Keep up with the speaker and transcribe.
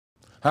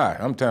Hi,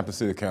 I'm Tampa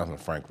City Councilman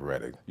Frank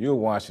Reddick. You're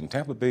watching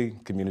Tampa Bay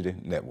Community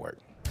Network.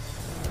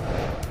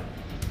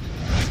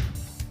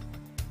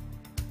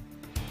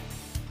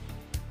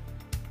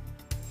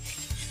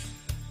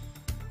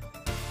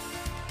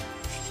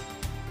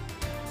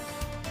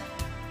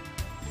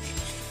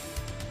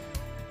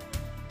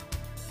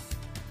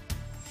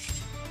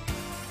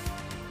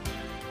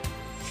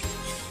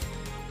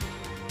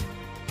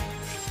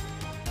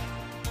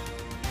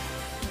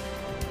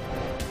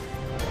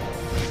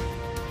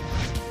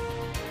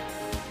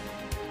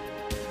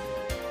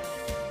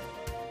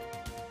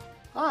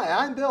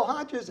 Hi, I'm Bill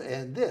Hodges,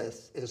 and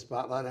this is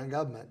Spotlight on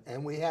Government.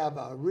 And we have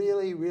a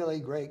really, really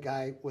great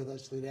guy with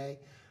us today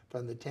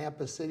from the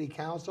Tampa City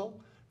Council,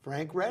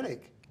 Frank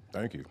Reddick.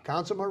 Thank you.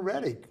 Councilman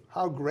Reddick,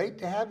 how great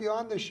to have you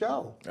on the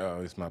show.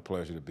 It's my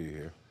pleasure to be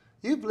here.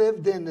 You've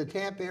lived in the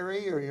Tampa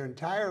area your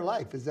entire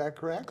life, is that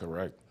correct?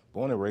 Correct.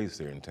 Born and raised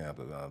here in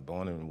Tampa.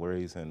 Born and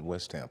raised in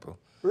West Tampa.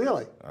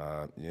 Really?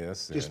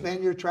 Yes. Did you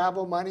spend your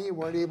travel money? You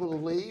weren't able to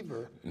leave?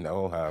 Or?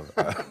 No,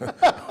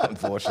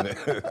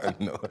 unfortunately,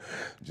 no.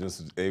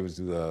 Just able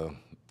to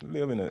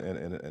live in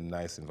a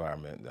nice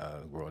environment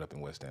growing up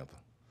in West Tampa.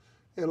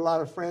 You had a lot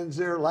of friends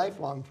there,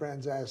 lifelong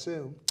friends, I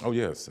assume. Oh,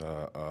 yes.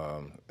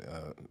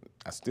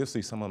 I still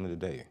see some of them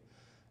today.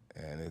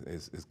 And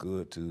it's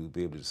good to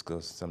be able to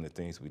discuss some of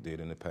the things we did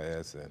in the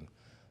past. And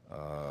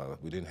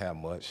we didn't have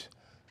much.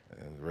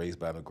 And raised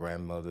by my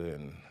grandmother,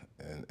 and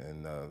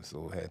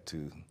so had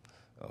to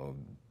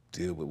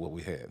deal with what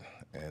we had.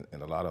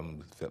 And a lot of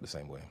them felt the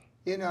same way.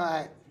 You know,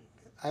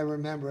 I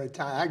remember a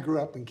time, I grew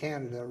up in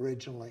Canada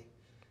originally.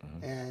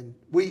 Mm-hmm. And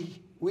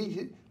we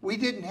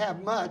didn't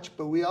have much,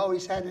 but we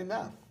always had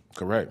enough.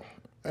 Correct.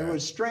 It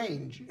was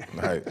strange.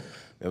 Right.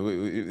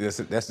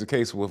 That's the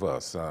case with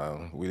us.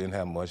 We didn't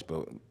have much,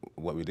 but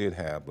what we did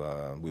have,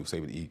 we was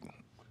able to eat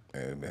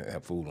and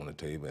have food on the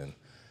table. And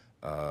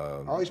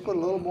always put a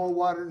little more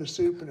water in the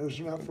soup, and it was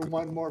enough for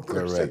one more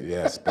person. Correct,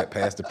 yes.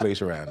 Pass the plate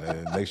around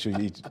and make sure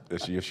you eat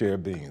your share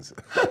of beans.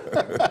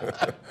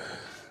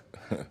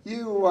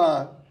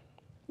 You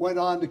went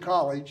on to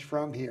college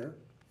from here,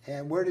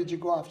 and where did you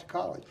go off to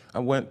college? I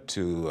went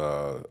to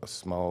a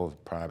small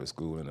private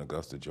school in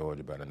Augusta,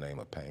 Georgia by the name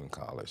of Payne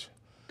College.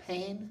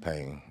 Payne?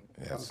 Payne,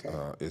 yes.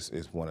 Okay.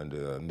 It's one of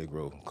the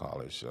Negro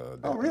college.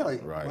 Oh, really?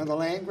 Right. One of the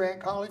land-grant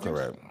colleges?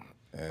 Correct.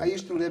 I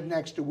used to live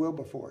next to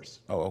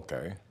Wilberforce. Oh,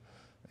 okay.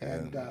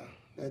 And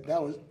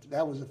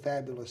that was a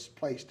fabulous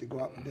place to go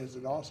up and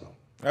visit also.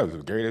 That was a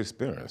great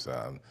experience.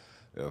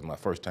 It was my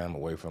first time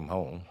away from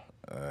home,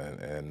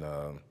 and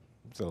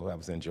so I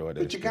was enjoying it.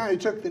 But you kind of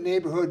took the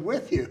neighborhood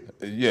with you.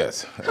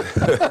 Yes.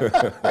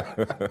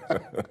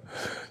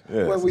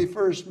 Yes. When we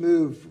first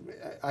moved,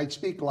 I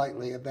speak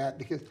lightly of that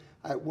because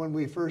when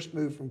we first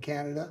moved from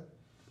Canada,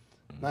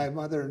 my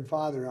mother and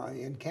father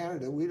in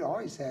Canada, we'd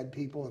always had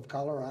people of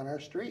color on our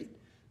street.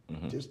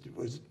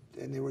 Mm-hmm.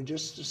 And they were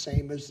just the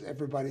same as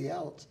everybody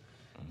else.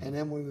 Mm-hmm. And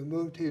then when we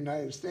moved to the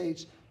United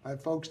States, my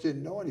folks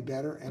didn't know any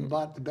better and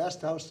bought the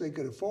best house they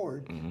could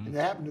afford, and it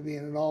happened to be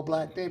in an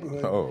all-black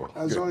neighborhood. Oh,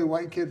 I was the only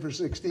white kid for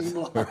 16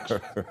 blocks.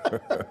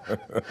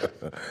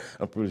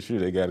 I'm pretty sure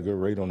they got a good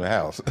rate on the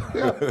house.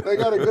 Yeah, they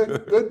got a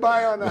good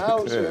buy on the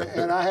house,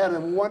 and I had a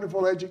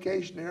wonderful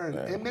education there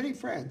and many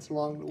friends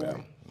along the way.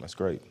 Yeah, that's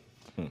great.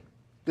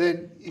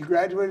 Then you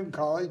graduated from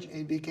college and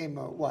you became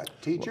a what,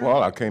 teacher?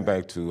 Well, I came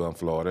back to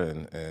Florida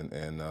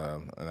and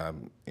I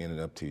ended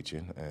up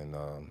teaching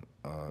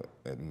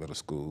at middle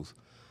schools.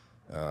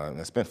 And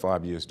I spent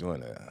 5 years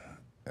doing that.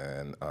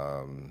 And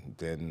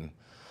then,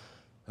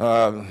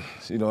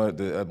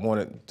 I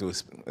wanted to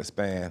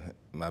expand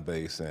my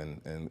base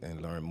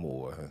and learn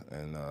more.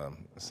 And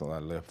so I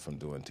left from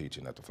doing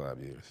teaching after 5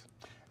 years.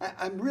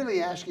 I'm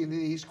really asking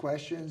these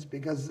questions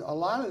because a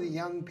lot of the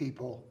young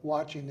people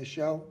watching the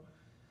show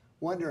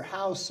wonder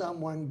how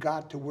someone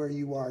got to where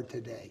you are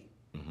today.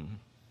 Mm-hmm.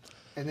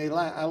 And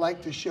I like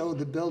to show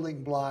the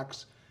building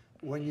blocks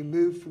when you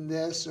moved from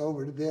this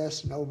over to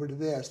this and over to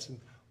this, and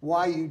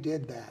why you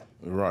did that.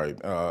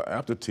 Right.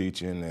 After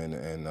teaching,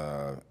 and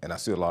I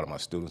see a lot of my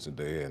students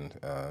today, and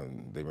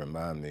they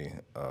remind me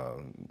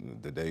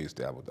the days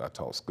that I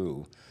taught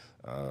school.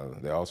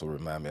 They also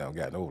remind me I've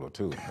gotten older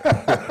too.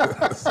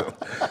 But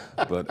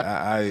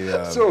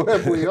so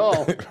have we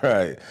all.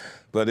 Right.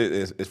 But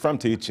it's from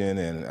teaching,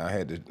 and I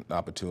had the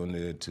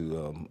opportunity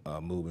to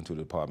move into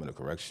the Department of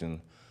Correction.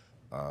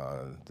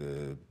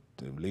 The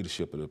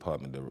leadership of the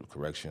Department of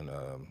Correction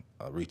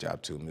reached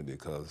out to me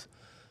because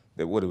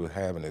what it was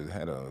having is it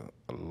had a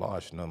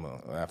large number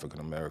of African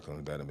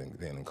Americans that have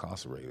been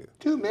incarcerated.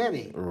 Too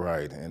many.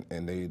 Right,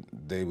 and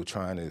they were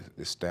trying to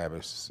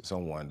establish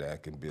someone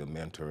that can be a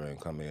mentor and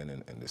come in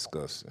and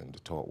discuss and to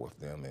talk with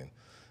them and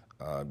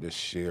just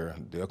share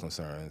their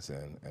concerns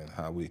and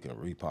how we can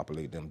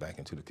repopulate them back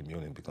into the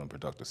community and become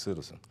productive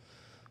citizens.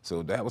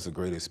 So that was a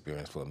great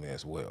experience for me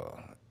as well,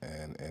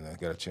 and I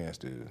got a chance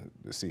to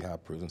see how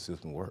prison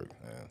system work.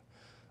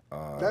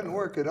 Doesn't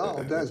work at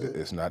all, does it?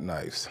 It's not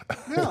nice.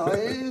 No,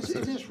 it's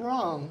just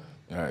wrong.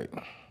 Right.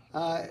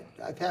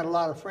 I've had a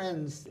lot of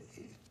friends,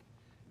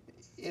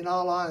 in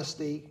all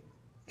honesty,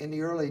 in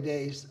the early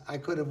days, I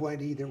could have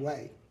went either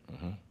way.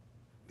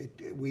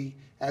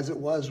 As it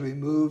was, we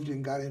moved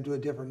and got into a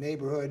different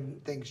neighborhood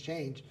and things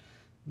changed.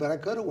 But I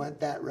could have went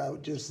that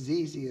route just as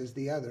easy as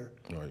the other.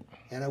 Right.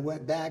 And I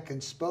went back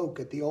and spoke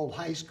at the old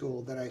high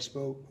school that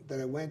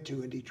I went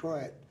to in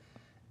Detroit.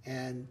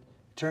 And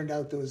turned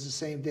out that was the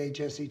same day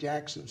Jesse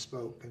Jackson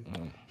spoke.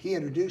 And he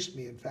introduced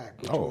me, in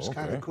fact, which was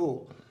kind of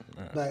cool.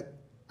 Yeah. But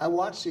I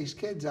watched these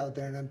kids out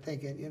there and I'm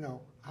thinking, you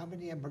know, how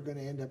many of them are going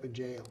to end up in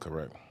jail?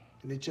 Correct.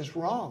 And it's just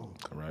wrong.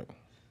 Correct.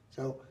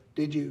 So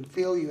did you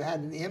feel you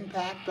had an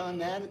impact on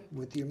that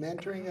with your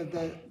mentoring of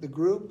the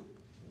group?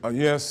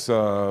 Yes,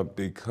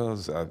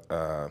 because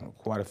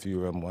quite a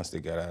few of them, once they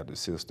got out of the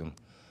system,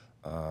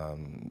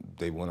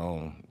 they went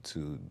on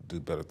to do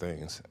better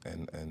things,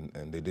 and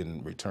they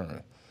didn't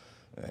return.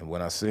 And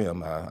when I see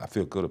them, I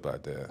feel good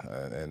about that.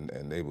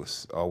 And they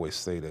always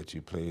say that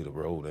you played a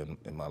role in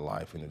my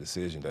life and the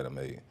decision that I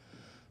made.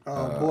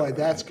 Oh boy,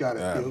 that's got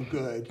to feel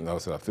good. You know,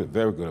 so I feel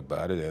very good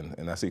about it,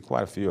 and I see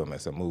quite a few of them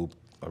as I move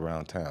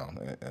around town,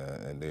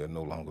 and they are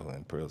no longer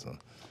in prison.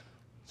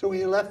 So when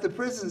you left the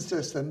prison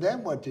system,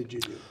 then what did you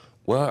do?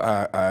 Well,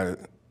 I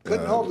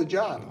couldn't hold a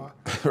job, huh?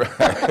 Right.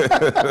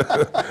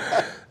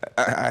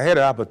 I had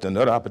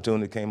another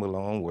opportunity came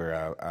along where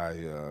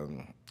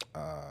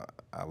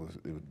it was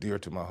dear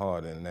to my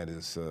heart, and that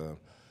is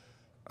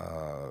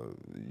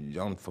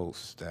young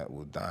folks that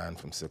were dying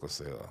from sickle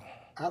cell.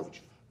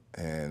 Ouch.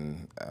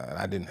 And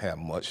I didn't have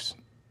much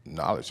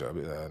knowledge of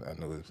it. I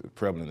know it's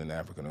prevalent in the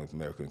African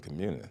American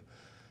community.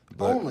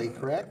 But, only,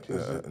 correct?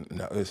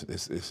 No,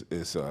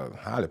 it's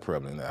highly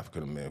prevalent in the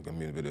African American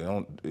community, but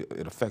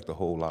it affects a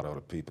whole lot of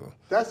other people.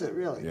 Does it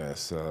really?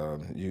 Yes,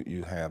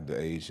 you have the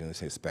Asians,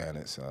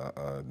 Hispanics,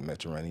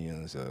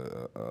 Mediterraneans,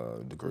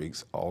 the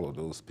Greeks. All of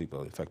those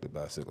people are affected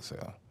by sickle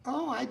cell.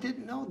 Oh, I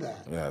didn't know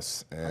that.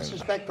 Yes, and I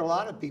suspect a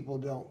lot of people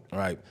don't.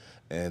 Right,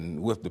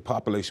 and with the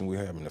population we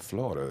have in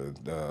Florida,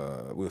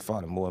 we're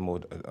finding more and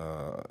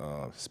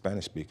more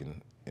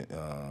Spanish-speaking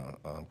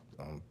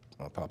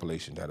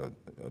population that are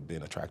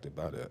being attracted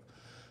by that,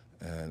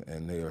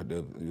 and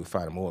you're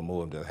finding more and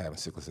more that are having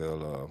sickle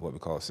cell, what we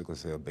call sickle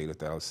cell beta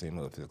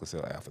thalassemia or sickle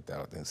cell alpha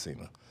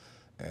thalassemia,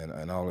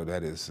 and all of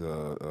that is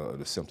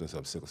the symptoms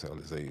of sickle cell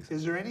disease.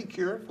 Is there any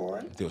cure for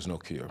it? There's no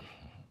cure.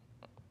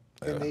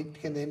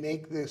 Can they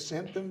make the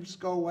symptoms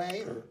go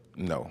away, or?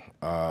 No,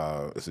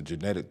 it's a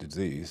genetic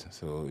disease,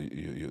 so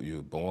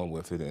you're born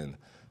with it, and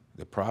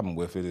the problem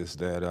with it is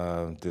that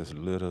there's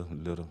little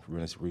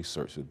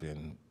research has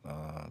been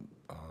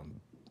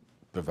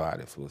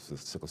provided for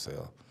sickle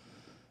cell,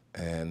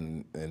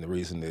 and the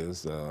reason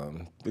is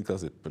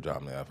because it's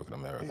predominantly African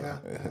American. Yeah.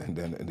 And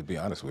then, and to be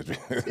honest with you,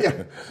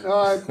 Yeah,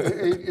 no,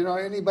 you know,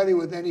 anybody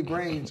with any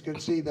brains could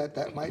see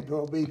that might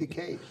well be the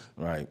case.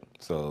 right?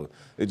 So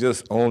it's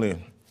just only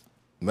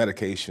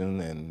medication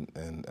and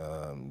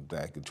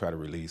that can try to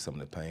relieve some of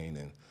the pain,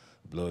 and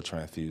blood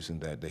transfusion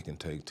that they can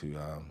take to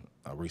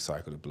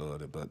recycle the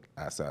blood. But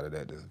outside of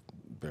that, there's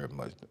very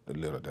much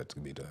little that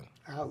can be done.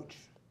 Ouch.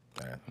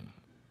 Yeah.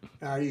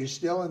 Now, are you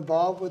still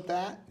involved with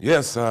that?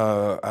 Yes,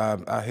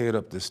 I head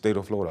up the state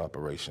of Florida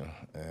operation,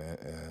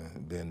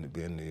 and been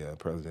the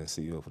president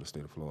and CEO for the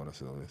state of Florida.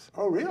 So it's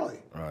Oh, really?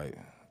 right.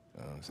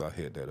 So I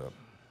head that up.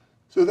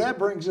 So that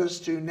brings us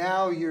to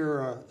now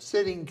you're a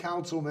sitting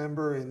council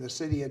member in the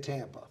city of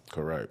Tampa.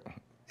 Correct.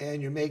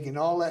 And you're making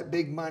all that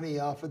big money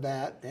off of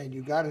that, and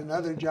you got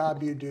another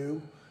job you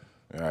do.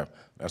 Yeah,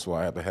 that's why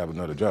I have to have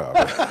another job.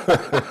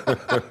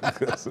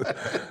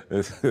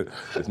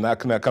 it's not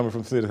coming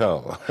from City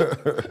Hall.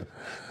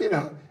 You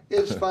know,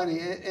 it's funny,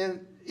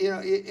 and you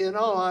know, in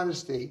all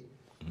honesty,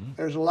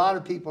 there's a lot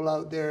of people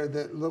out there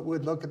that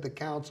would look at the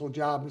council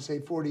job and say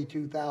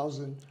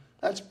 42,000.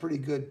 That's a pretty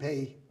good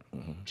pay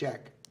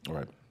check.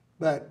 Right.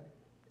 But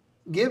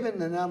given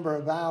the number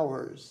of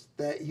hours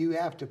that you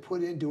have to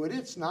put into it,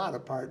 it's not a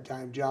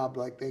part-time job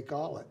like they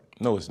call it.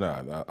 No, it's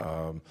not.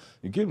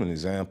 You give an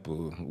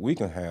example. We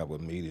can have a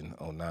meeting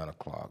on 9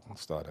 o'clock,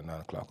 start at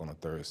 9 o'clock on a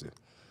Thursday.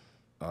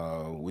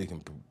 We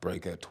can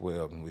break at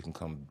 12, and we can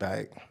come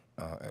back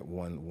at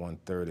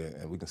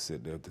 1:30, and we can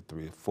sit there to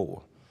 3 or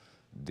 4.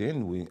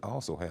 Then we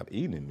also have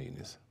evening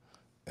meetings,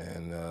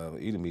 and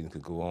evening meetings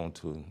could go on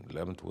to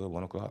 11, 12,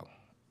 1 o'clock.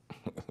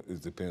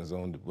 It depends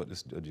on what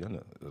this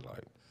agenda is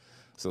like.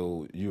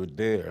 So you're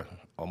there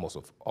almost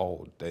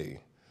all day.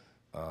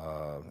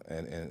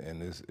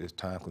 And it's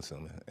time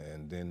consuming.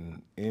 And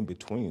then in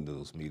between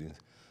those meetings,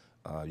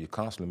 you're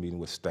constantly meeting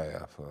with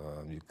staff,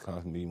 you're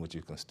constantly meeting with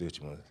your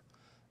constituents,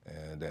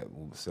 and that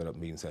will set up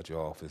meetings at your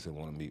office and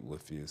want to meet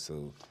with you.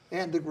 So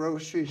And the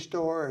grocery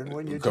store, and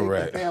when you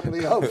Correct. take the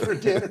family out for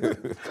dinner.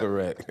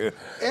 Correct.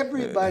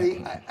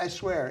 Everybody, I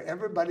swear,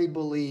 everybody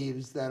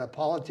believes that a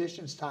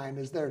politician's time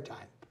is their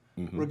time.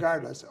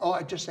 Regardless. Oh,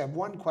 I just have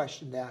one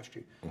question to ask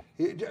you.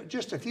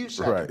 Just a few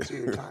seconds of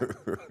your time.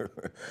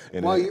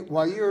 And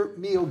While your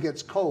meal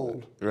gets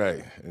cold.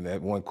 Right, and that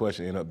one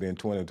question ended up being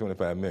 20 or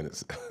 25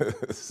 minutes.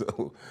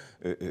 So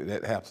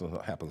that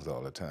happens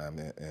all the time,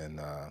 and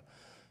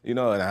you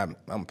know, and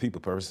I'm a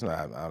people person.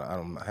 I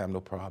don't have no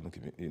problem,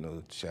 you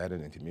know,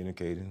 chatting and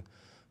communicating,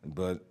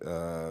 but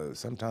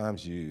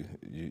sometimes you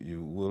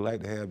would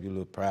like to have your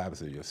little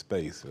privacy, your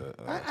space.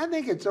 I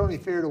think it's only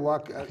fair to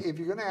walk, if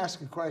you're going to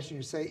ask a question,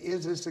 you say,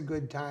 is this a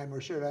good time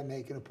or should I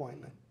make an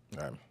appointment?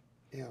 Right.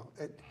 You know,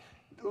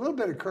 a little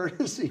bit of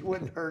courtesy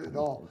wouldn't hurt at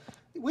all.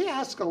 We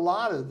ask a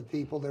lot of the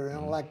people that are in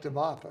elective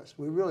office.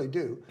 We really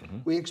do.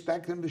 We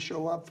expect them to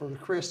show up for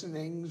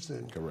christenings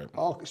and Correct.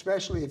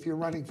 especially if you're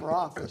running for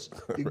office.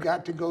 You've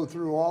got to go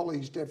through all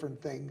these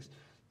different things,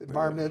 the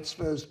bar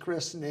mitzvahs,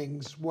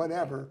 christenings,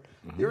 whatever.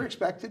 You're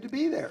expected to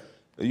be there.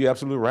 You're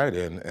absolutely right,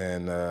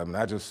 and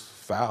I just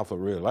filed for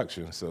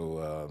re-election,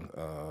 so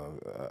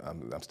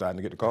I'm starting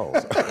to get the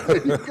calls.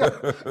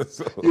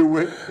 So,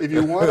 If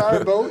you want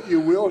our vote, you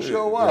will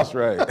show up. that's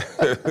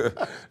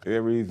right.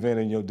 Every event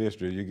in your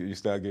district, you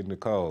start getting the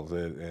calls,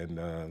 and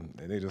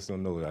they just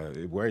don't know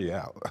it wear you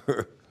out.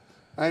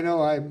 I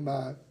know I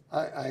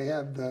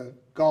have the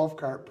golf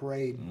cart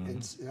parade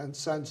in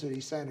Sun City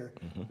Center,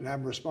 and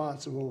I'm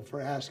responsible for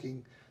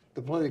asking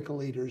the political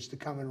leaders to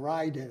come and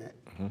ride in it.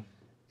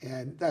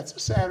 And that's a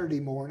Saturday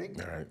morning.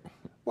 All right.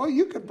 Well,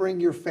 you could bring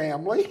your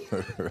family.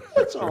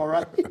 That's all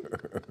right.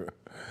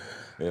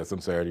 Yeah,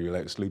 some Saturday you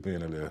like to sleep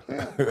in a little.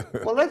 Yeah.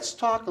 Well, let's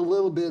talk a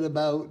little bit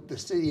about the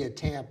city of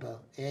Tampa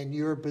and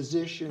your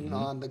position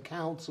on the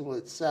council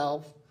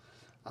itself,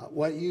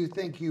 what you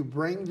think you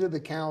bring to the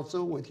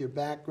council with your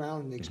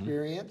background and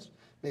experience.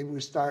 Maybe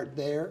we start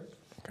there,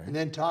 and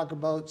then talk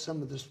about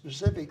some of the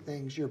specific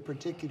things you're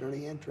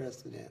particularly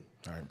interested in.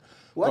 All right.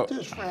 What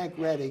does Frank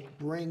Reddick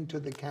bring to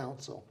the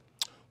council?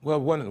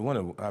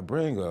 Well, I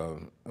bring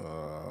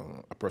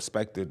a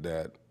perspective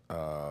that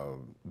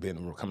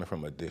coming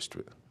from a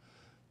district,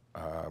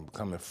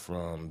 coming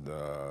from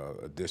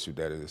a district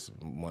that is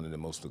one of the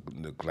most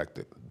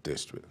neglected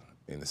districts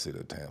in the city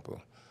of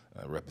Tampa,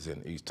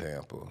 representing East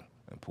Tampa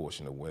and a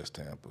portion of West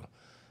Tampa.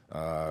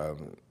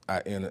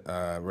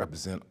 I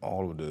represent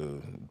all of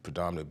the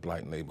predominant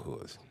black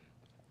neighborhoods.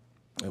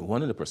 And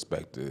one of the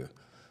perspectives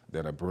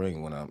that I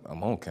bring when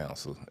I'm on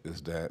council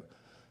is that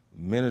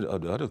many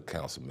of the other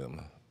council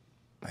members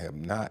have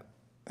not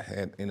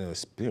had any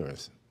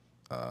experience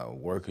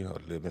working or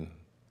living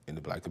in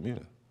the black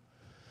community.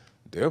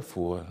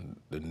 Therefore,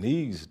 the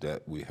needs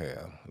that we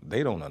have,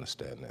 they don't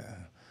understand that.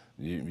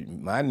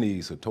 My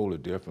needs are totally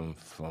different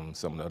from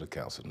some of the other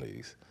council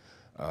needs.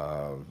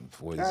 I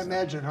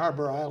imagine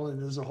Harbor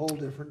Island is a whole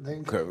different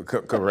thing.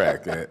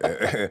 Correct,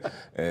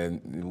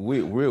 and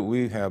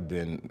we have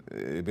been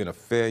a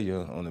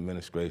failure on the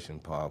administration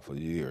part for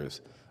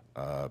years.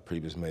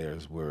 Previous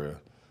mayors were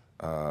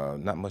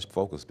not much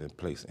focus been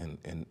placed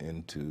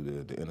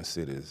into the inner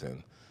cities,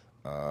 and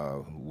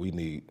we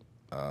need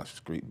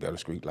better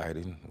street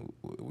lighting.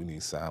 We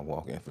need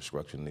sidewalk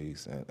infrastructure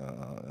needs and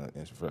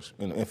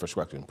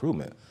infrastructure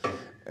improvement.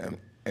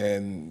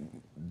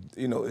 And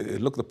you know, it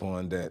looked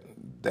upon that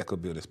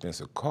could be an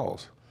expensive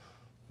cost.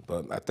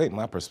 But I think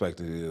my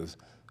perspective is,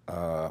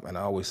 and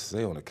I always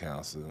say on the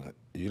council,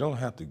 you don't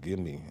have to give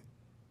me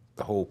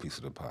the whole piece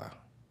of the pie.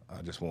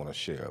 I just want a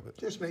share of it.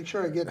 Just make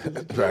sure I get to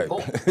the Right.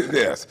 table.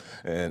 Yes,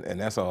 and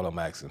that's all I'm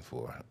asking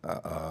for.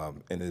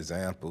 An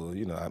example,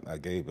 you know, I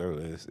gave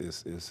earlier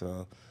is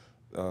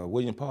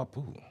William Parr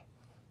Pool.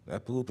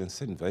 That pool been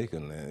sitting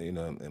vacant, you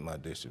know, in my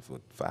district for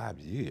 5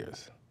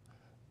 years.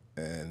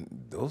 And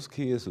those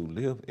kids who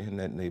live in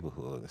that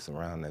neighborhood that's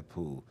around that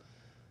pool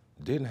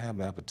didn't have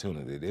the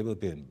opportunity. They were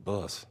being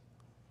bused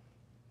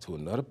to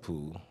another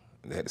pool.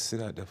 They had to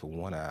sit out there for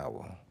 1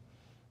 hour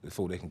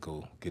before they can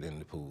go get in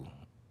the pool.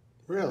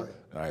 Really?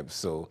 All right,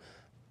 so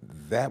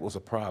that was a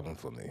problem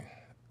for me,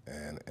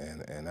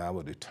 and I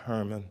was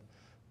determined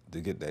to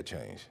get that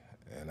change.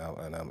 And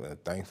I'm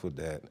thankful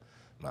that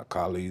my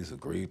colleagues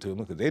agreed to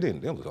me, because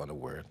they was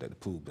unaware that the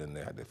pool been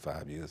there after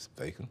 5 years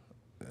vacant.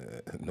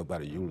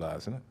 Nobody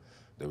utilizing it.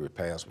 The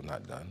repairs were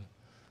not done.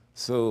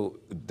 So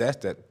that's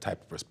that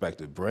type of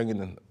perspective, bringing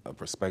in a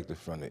perspective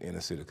from the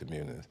inner city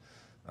communities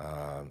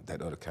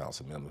that other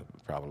council members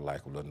probably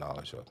lack a little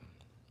knowledge of.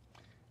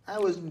 I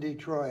was in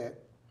Detroit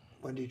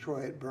when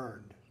Detroit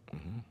burned.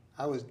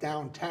 I was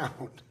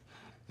downtown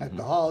at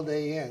the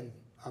Holiday Inn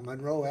on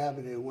Monroe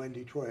Avenue when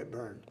Detroit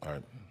burned. All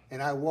right.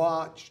 And I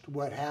watched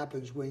what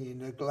happens when you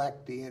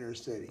neglect the inner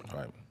city.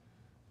 Right.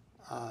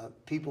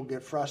 People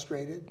get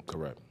frustrated.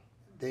 Correct.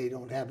 They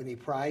don't have any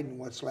pride in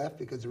what's left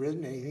because there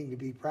isn't anything to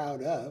be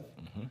proud of.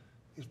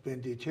 It's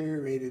been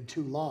deteriorated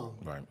too long.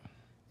 Right.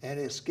 And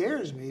it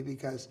scares me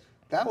because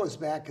that was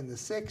back in the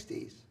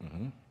 60s.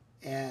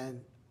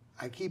 And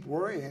I keep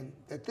worrying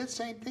that this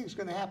same thing's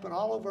going to happen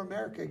all over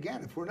America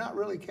again if we're not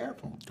really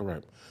careful.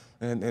 Correct.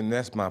 And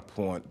that's my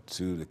point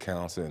to the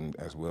council and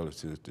as well as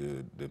to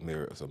the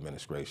mayor's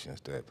administration,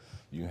 is that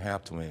you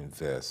have to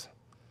invest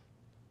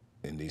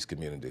in these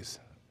communities.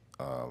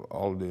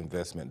 All of the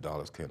investment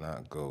dollars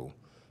cannot go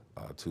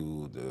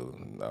to the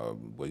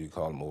what you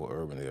call more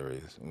urban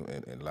areas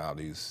and allow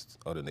these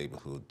other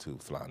neighborhoods to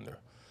flounder.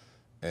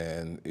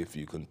 And if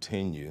you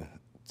continue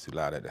to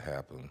allow that to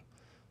happen,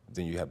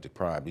 then you have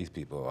deprived these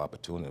people of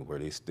opportunity where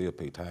they still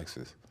pay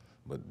taxes,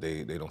 but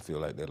they don't feel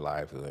like their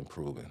lives are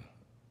improving.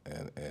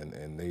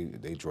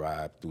 and they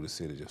drive through the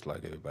city just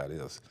like everybody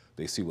else.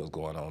 They see what's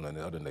going on in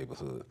the other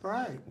neighborhoods.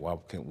 Right. Why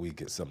can't we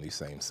get some of these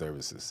same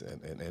services?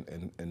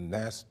 And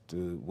that's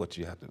what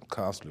you have to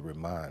constantly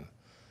remind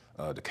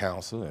the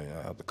council, and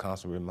I have to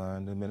constantly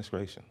remind the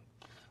administration.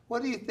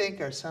 What do you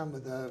think are some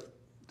of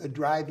the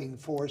driving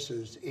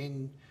forces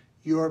in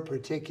your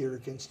particular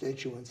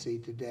constituency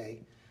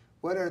today?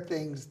 What are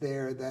things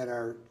there that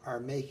are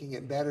making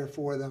it better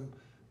for them,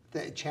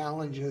 the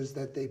challenges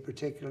that they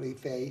particularly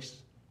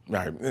face?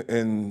 Right,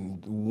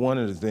 and one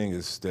of the things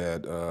is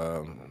that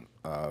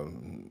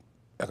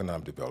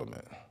economic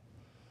development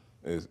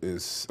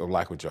is a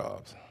lack of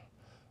jobs.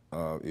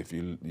 If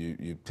you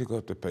pick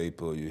up the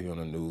paper, you hear on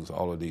the news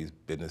all of these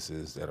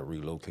businesses that are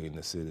relocating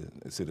the city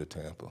of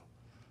Tampa.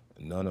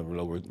 None are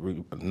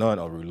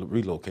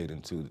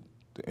relocating to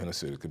the inner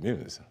city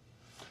communities.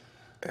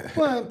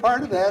 Well, and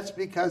part of that's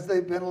because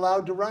they've been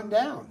allowed to run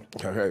down.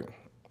 Okay.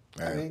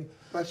 I mean,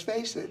 let's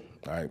face it.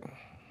 Right.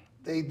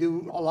 They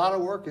do a lot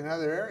of work in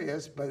other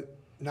areas, but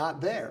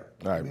not there.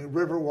 Right. I mean,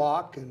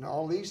 Riverwalk and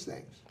all these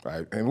things.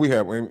 Right, and we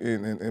have,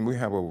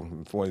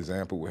 for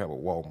example, we have a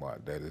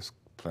Walmart that is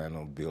planning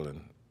on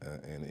building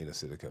in the inner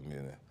city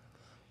community.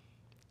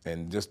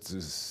 And just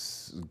to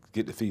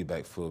get the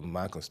feedback from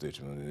my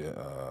constituents,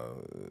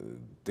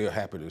 they're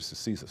happy to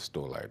see a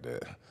store like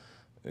that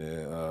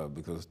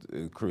because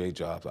it creates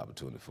jobs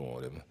opportunity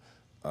for them.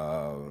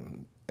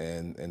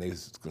 And they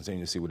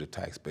continue to see where the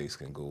tax base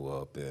can go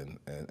up and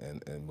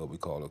what we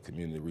call a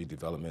community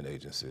redevelopment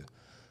agency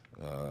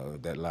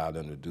that allow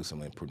them to do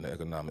some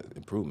economic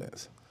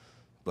improvements.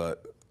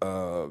 But,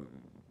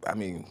 I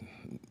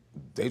mean,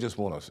 they just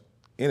want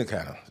any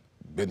kind of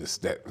business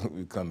that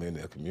would come in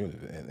their community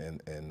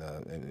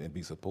and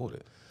be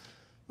supported.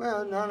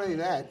 Well, not only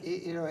that,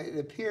 it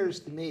appears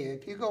to me,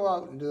 if you go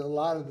out into a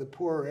lot of the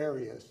poorer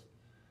areas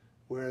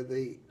where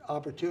the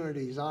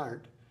opportunities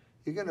aren't,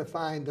 you're going to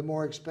find the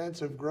more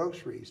expensive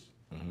groceries,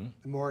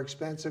 the more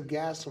expensive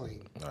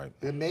gasoline. Right.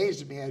 It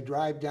amazes me. I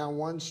drive down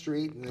one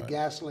street and the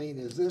gasoline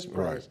is this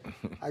price.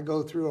 Right. I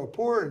go through a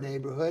poorer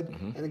neighborhood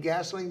and the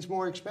gasoline's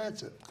more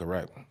expensive.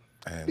 Correct.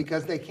 And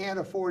because they can't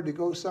afford to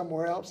go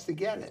somewhere else to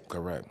get it.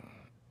 correct.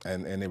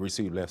 And they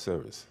receive less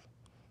service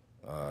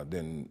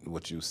than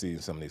what you see in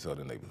some of these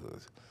other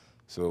neighborhoods.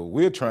 So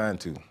we're trying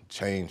to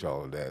change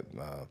all of that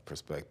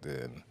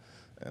perspective,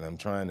 and I'm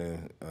trying to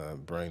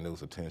bring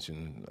those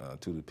attention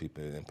to the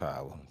people in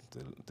power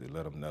to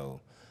let them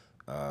know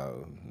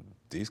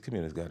these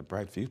communities got a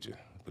bright future,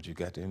 but you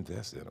got to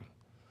invest in them.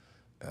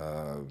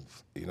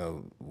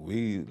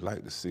 We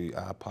like to see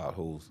our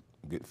potholes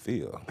get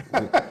filled,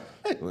 and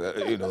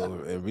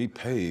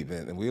repaved,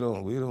 and we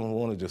don't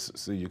want to just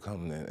see you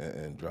come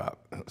and drop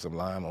some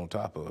lime on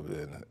top of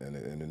it,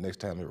 and the next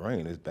time it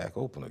rains, it's back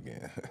open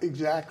again.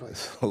 Exactly.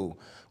 So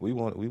we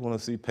want to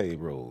see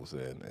paved roads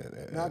and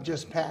not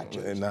just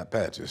patches. And not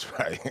patches,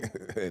 right?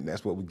 And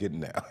that's what we're getting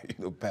now,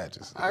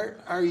 patches.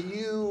 Are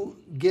you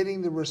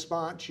getting the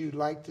response you'd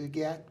like to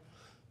get?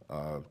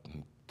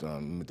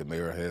 The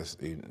mayor has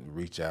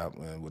reached out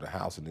with a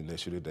housing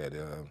initiative that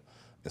in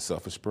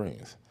Sulphur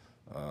Springs.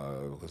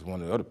 Because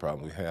one of the other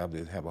problems we have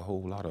is a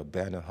whole lot of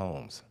abandoned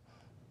homes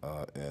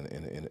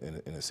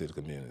in the city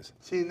communities.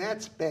 See, and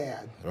that's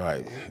bad.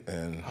 Right.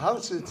 And a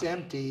house that's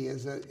empty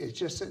it's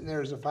just sitting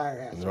there as a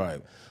fire hazard.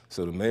 Right.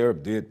 So the mayor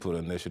did put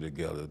an initiative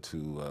together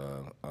to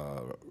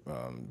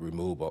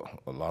remove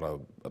a lot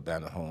of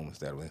abandoned homes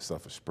that were in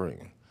Sulphur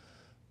Springs.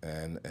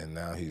 And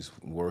now he's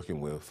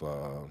working with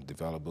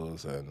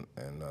developers and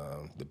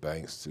the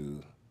banks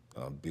to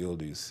build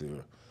these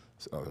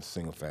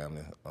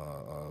single-family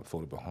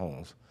affordable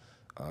homes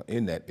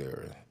in that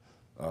area.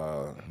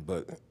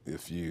 But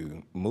if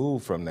you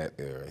move from that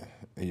area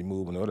and you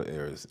move in other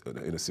areas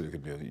in the city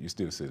community, you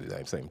still see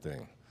the same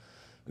thing.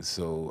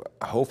 So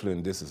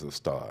hopefully this is a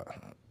start.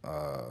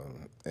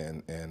 So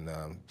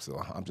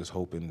I'm just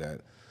hoping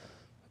that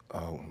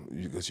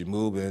because you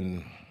move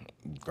in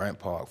Grant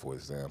Park, for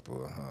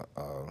example,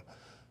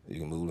 you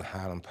can move to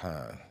Highland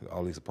Pine.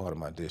 All these are part of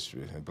my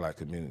district and black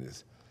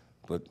communities,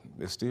 but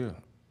there's still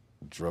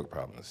drug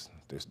problems.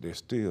 There's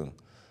still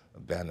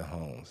abandoned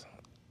homes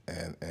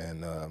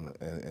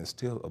and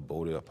still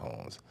boarded up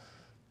homes.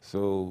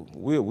 So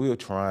we're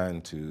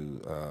trying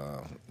to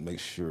make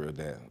sure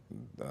that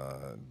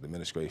the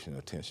administration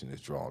attention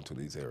is drawn to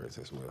these areas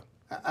as well.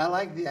 I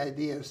like the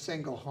idea of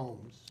single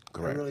homes.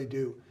 Correct. I really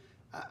do.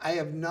 I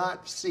have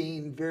not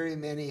seen very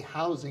many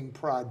housing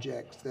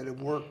projects that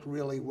have worked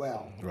really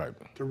well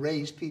to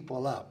raise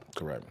people up.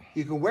 Correct.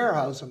 You can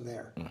warehouse them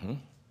there,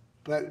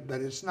 but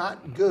it's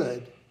not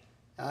good.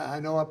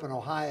 I know up in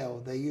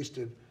Ohio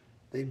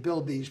they'd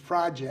build these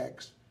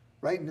projects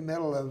right in the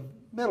middle of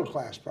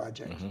middle-class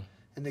projects,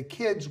 and the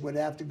kids would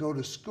have to go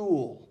to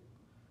school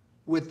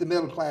with the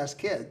middle-class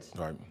kids.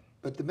 Right.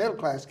 But the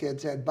middle-class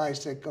kids had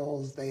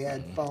bicycles, they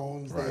had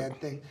phones, they had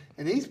things,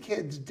 and these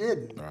kids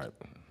didn't. Right.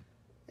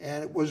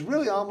 And it was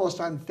really almost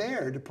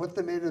unfair to put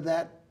them into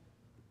that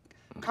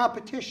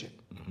competition.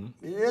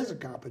 It is a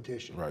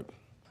competition. Right.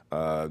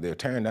 they're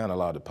tearing down a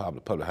lot of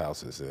the public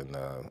houses, and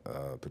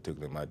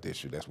particularly in my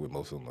district, that's where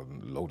most of them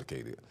are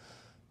located.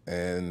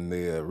 And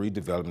they're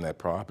redeveloping that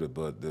property,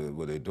 but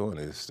what they're doing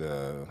is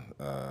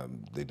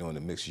they're doing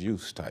the mixed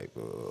use type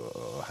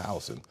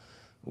housing,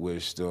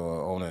 which the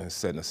owner is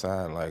setting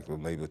aside like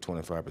maybe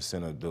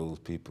 25% of those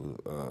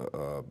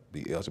people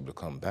be eligible to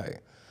come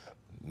back.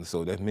 And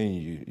so that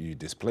means you're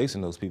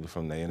displacing those people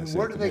from the inner city.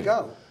 Where do they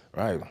go?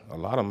 Right, a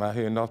lot of them out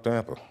here in North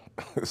Tampa.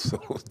 So,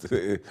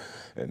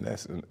 and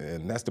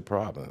that's the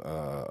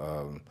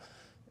problem.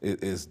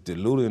 It's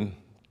diluting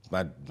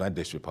my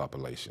district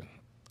population.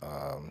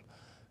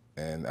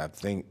 And I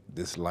think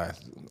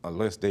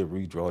unless they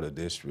redraw the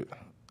district,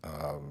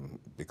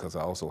 because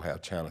I also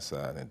have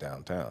Channelside and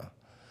downtown,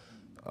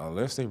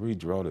 unless they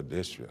redraw the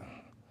district,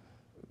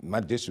 my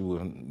district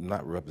will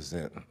not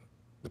represent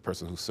the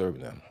person who's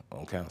serving them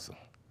on council.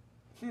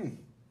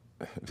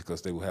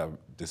 Because they will have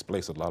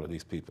displaced a lot of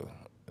these people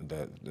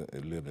that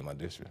live in my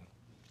district.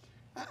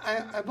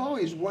 I've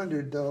always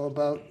wondered, though,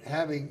 about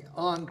having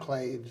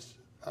enclaves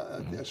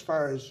as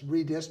far as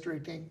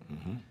redistricting,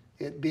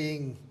 it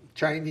being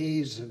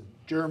Chinese and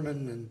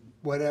German and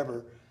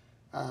whatever.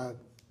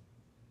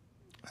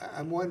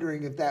 I'm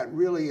wondering if that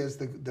really is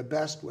the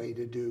best way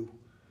to do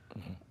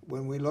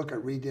when we look at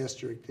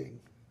redistricting.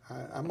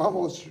 I'm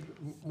almost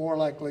more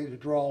likely to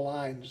draw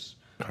lines.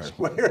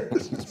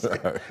 Squares.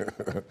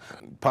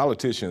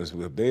 Politicians,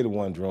 if they're the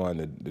one drawing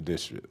the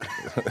district,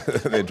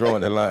 they're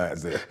drawing the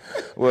lines there.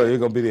 Well, you're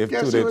going to be there.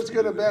 Guess who it's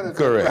going to benefit?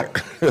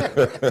 Correct.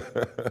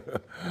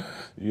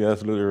 You're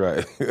absolutely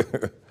right.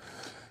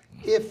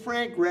 If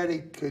Frank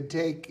Reddick could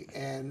take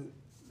and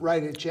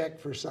write a check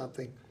for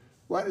something,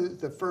 what is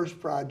the first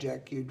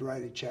project you'd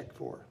write a check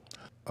for?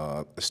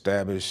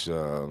 Establish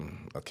a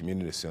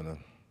community center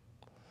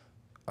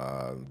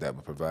that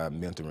would provide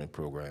mentoring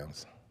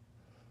programs.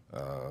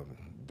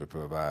 To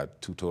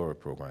provide tutorial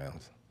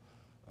programs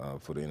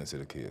for the inner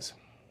city kids.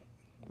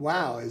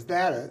 Wow, is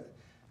that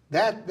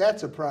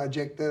that's a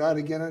project that ought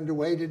to get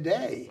underway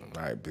today?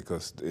 Right,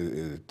 because it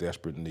is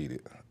desperately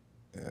needed.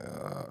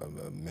 A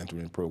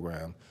mentoring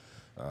program,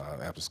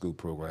 after school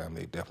program,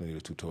 they definitely need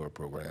a tutorial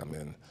program.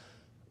 And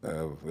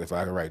if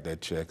I can write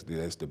that check,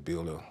 that's to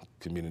build a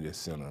community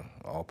center,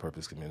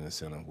 all-purpose community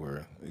center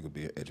where it could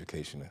be an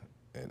education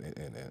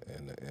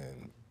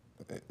and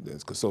the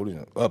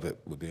custodian of it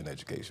would be in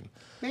education.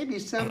 Maybe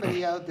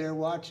somebody out there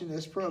watching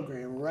this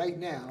program right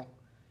now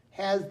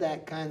has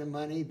that kind of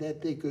money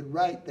that they could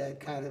write that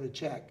kind of a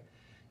check.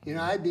 You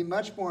know, I'd be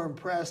much more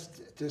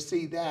impressed to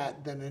see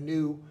that than a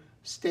new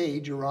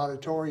stage or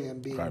auditorium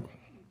being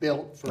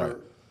built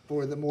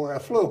for the more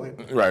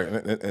affluent. Right,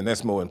 and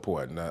that's more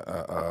important.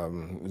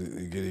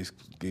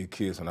 Give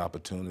kids an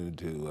opportunity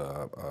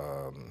to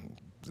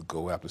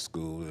go after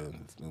school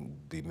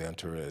and be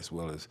mentored, as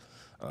well as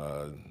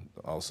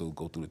also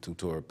go through the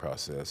tutorial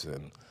process.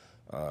 And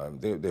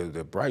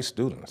they're bright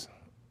students,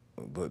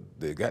 but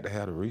they got to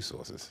have the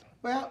resources.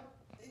 Well,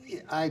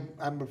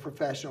 I'm a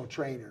professional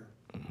trainer.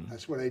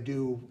 That's what I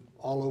do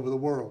all over the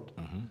world.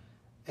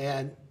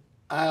 And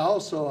I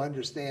also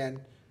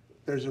understand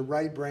there's a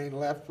right brain,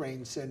 left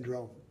brain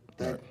syndrome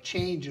that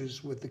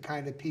changes with the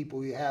kind of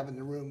people you have in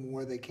the room and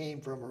where they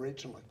came from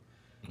originally.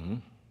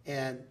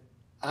 And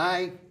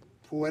I,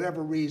 for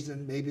whatever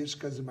reason, maybe it's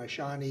because of my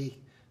Shawnee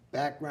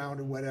background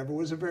or whatever,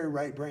 was a very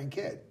right brain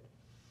kid.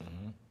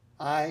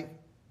 I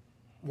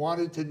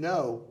wanted to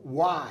know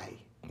why.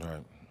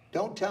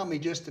 Don't tell me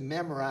just to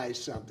memorize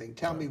something.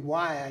 Tell me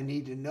why I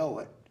need to know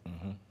it.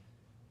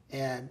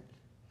 And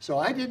so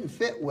I didn't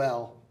fit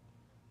well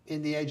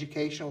in the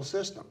educational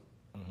system,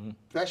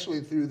 especially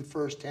through the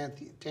first 9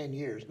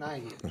 years.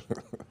 My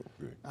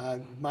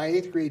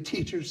 8th grade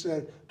teacher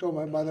told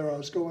my mother I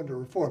was going to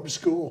reform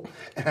school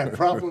and I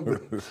probably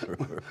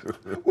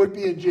would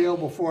be in jail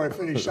before I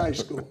finished high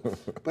school.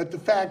 But the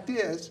fact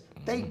is,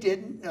 they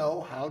didn't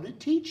know how to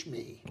teach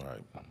me.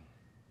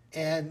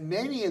 And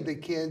many of the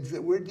kids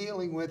that we're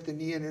dealing with in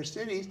the inner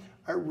cities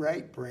are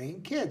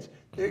right-brain kids.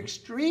 They're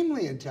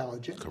extremely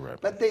intelligent,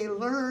 but they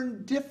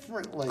learn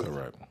differently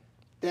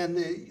than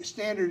the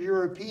standard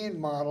European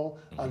model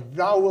of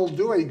thou will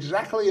do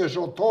exactly as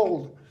you're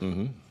told.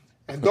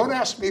 And don't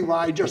ask me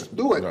why, just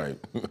do it.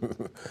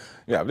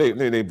 Yeah,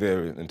 they're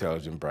very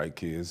intelligent, bright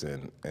kids,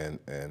 and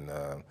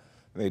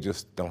they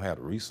just don't have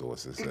the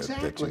resources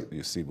that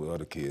you see with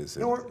other kids.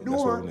 And nor that's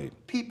what we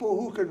need.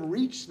 People who can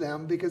reach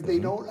them because they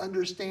don't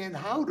understand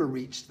how to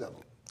reach them.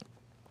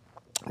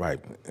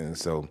 And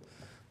so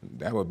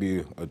that would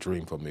be a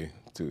dream for me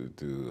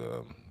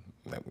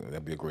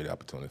that'd be a great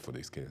opportunity for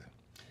these kids.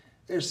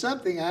 There's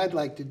something I'd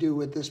like to do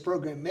with this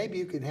program. Maybe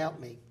you can help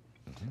me.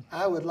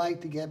 I would like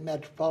to get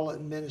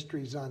Metropolitan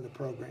Ministries on the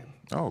program.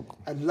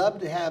 I'd love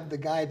to have the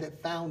guy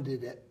that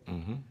founded it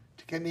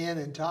to come in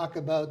and talk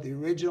about the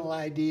original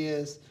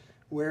ideas,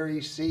 where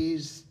he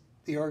sees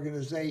the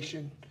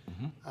organization.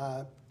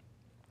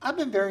 I've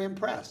been very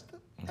impressed.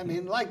 I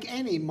mean, like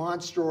any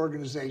monster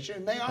organization,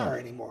 and they are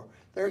anymore.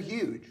 They're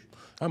huge.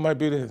 I might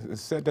be able to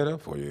set that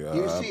up for you.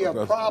 You see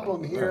a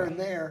problem here and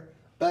there,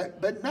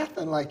 But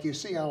nothing like you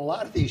see on a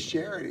lot of these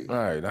charities.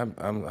 Right.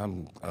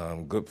 I'm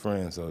good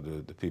friends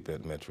of the people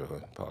at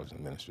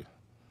Metropolitan Ministry.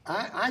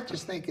 I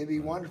just think it'd be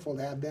wonderful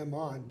to have them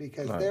on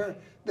because Right.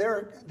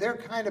 they're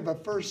kind of a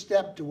first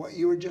step to what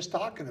you were just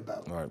talking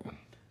about. Right.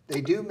 They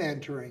do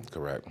mentoring.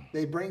 Correct.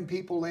 They bring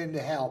people in to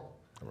help.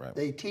 Correct.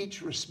 They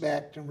teach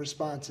respect and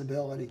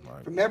responsibility.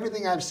 Right. From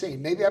everything I've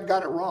seen, maybe I've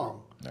got it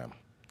wrong, Yeah.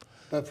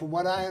 but from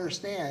what I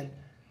understand,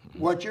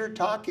 what you're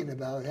talking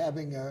about,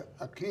 having a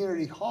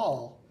community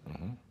hall,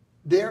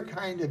 they're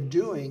kind of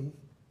doing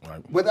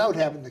Right. without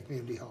having the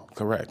community hall.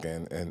 Correct,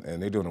 and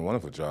they're doing a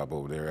wonderful job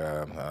over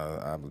there.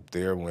 I was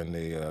there when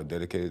they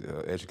dedicated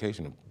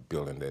education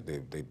building that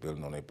they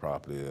building on their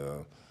property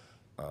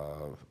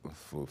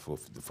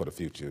for the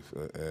future,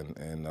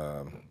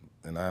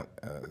 and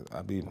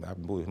I'd be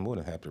more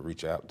than happy to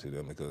reach out to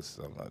them because,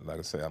 like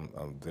I say,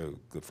 I'm very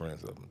good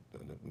friends of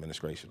the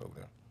administration over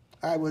there.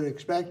 I would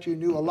expect you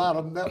knew a lot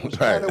of them. That was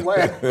kind of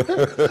why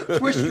I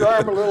twist your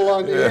arm a little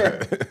on the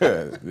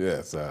air.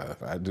 Yes,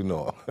 I do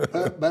know.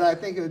 But I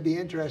think it would be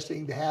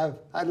interesting to have.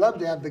 I'd love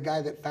to have the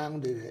guy that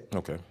founded it.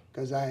 Okay.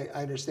 Because I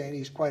understand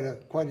he's quite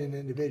an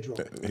individual.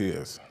 He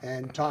is.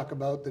 And talk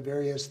about the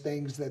various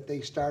things that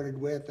they started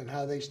with and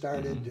how they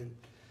started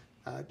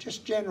and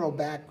just general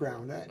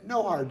background.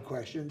 No hard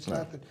questions,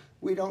 nothing.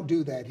 We don't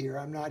do that here.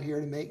 I'm not here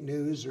to make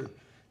news or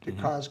to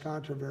cause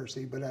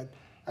controversy, but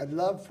I'd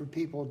love for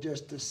people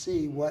just to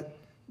see what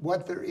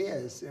there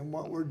is and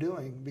what we're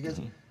doing.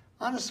 Because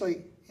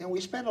honestly, we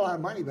spend a lot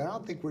of money, but I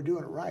don't think we're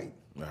doing it right.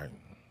 Right.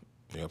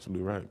 You're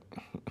absolutely right.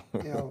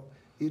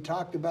 You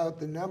talked about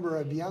the number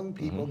of young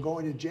people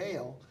going to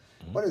jail.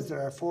 What is it?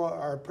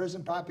 Our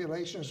prison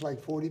population is like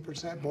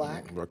 40%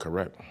 black. Well,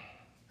 correct.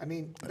 I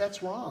mean,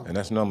 that's wrong. And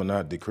that's number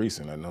not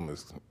decreasing. That number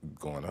is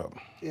going up.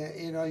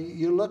 Yeah,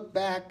 you look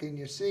back and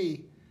you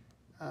see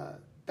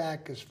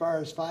back as far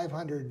as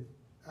 500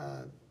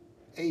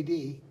 AD.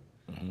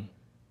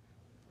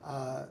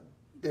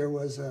 There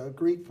was a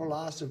Greek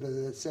philosopher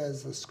that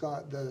says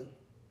the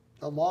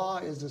law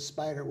is a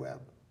spider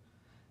web.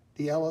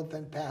 The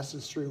elephant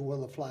passes through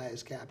while the fly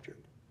is captured.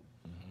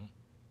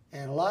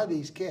 And a lot of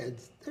these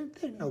kids,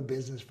 there's no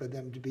business for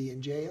them to be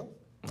in jail.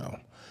 No.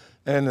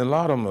 And a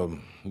lot of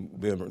them,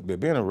 they're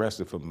being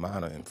arrested for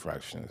minor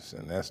infractions,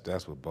 and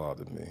that's what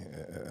bothered me.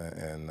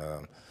 And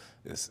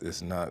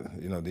it's not,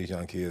 these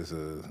young kids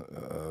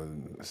are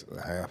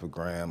half a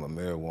gram of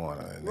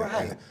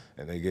marijuana,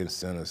 and they get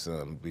sentenced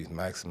these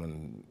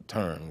maximum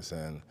terms,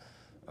 and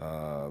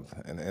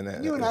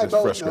you and I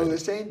both know the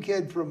same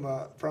kid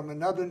from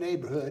another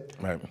neighborhood.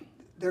 Right.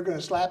 They're going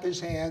to slap his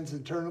hands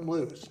and turn him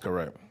loose.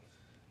 Correct.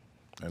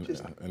 And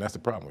that's the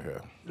problem we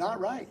have.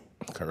 Not right.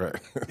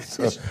 Correct.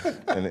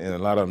 and a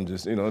lot of them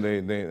just,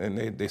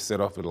 they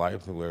set off a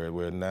life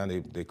where now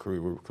their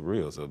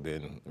careers have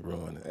been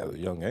ruined at a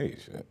young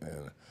age,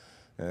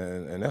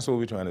 and that's what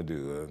we're trying to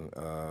do,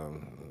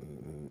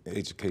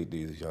 educate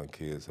these young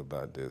kids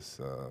about this.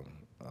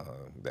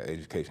 That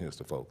education is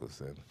the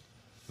focus and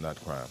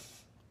not crime.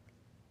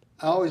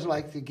 I always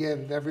like to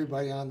give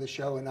everybody on the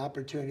show an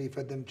opportunity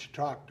for them to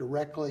talk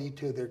directly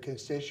to their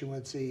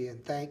constituency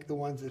and thank the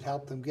ones that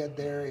helped them get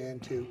there,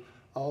 and to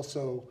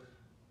also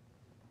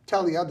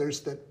tell the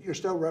others that you're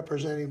still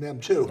representing them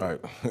too. Right.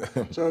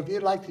 So if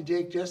you'd like to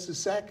take just a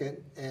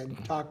second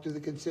and talk to the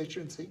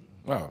constituency.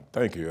 Well,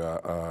 thank you.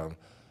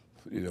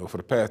 For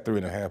the past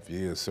 3.5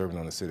 years serving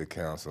on the city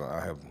council,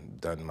 I have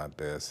done my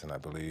best, and I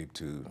believe,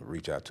 to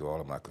reach out to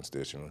all of my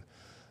constituents.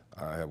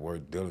 I have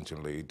worked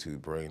diligently to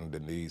bring the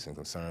needs and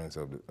concerns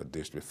of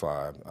District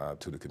 5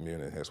 to the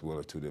community as well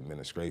as to the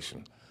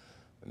administration.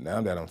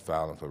 Now that I'm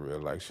filing for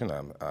re-election,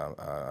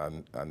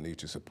 I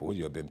need your support.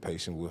 You have been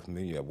patient with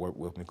me. You have worked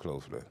with me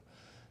closely.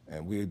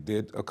 And we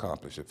did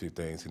accomplish a few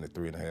things in the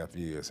 3.5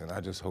 years. And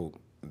I just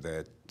hope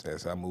that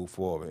as I move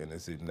forward in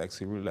this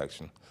next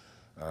re-election,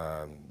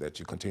 that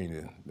you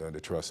continue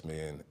to trust me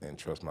and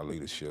trust my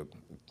leadership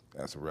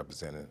as a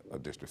representative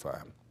of District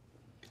 5.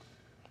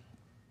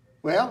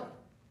 Well,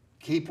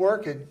 keep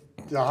working.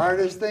 The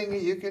hardest thing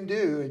that you can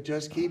do is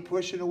just keep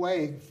pushing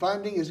away.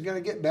 Funding is going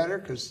to get better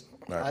because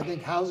I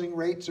think housing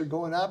rates are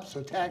going up,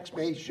 so tax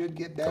base should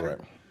get better.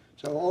 Correct.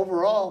 So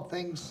overall,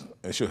 things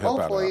it should help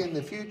hopefully out in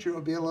the future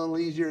will be a little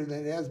easier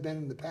than it has been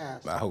in the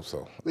past. I hope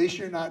so. At least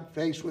you're not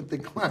faced with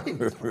declining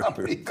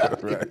property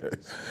value. Right.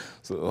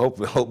 So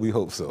we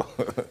hope so.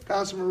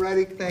 Councilman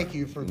Reddick, thank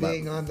you for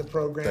being on the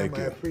program. Thank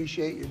you. I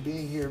appreciate you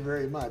being here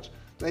very much.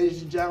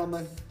 Ladies and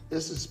gentlemen,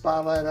 this is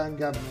Spotlight on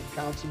Government.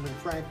 Councilman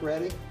Frank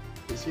Reddick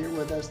is here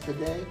with us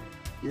today.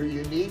 You're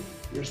unique,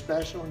 you're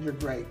special, and you're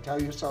great.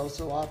 Tell yourself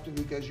so often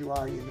because you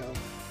are,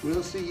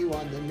 We'll see you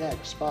on the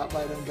next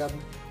Spotlight on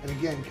Government. And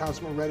again,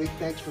 Councilman Reddick,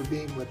 thanks for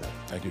being with us.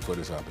 Thank you for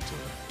this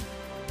opportunity.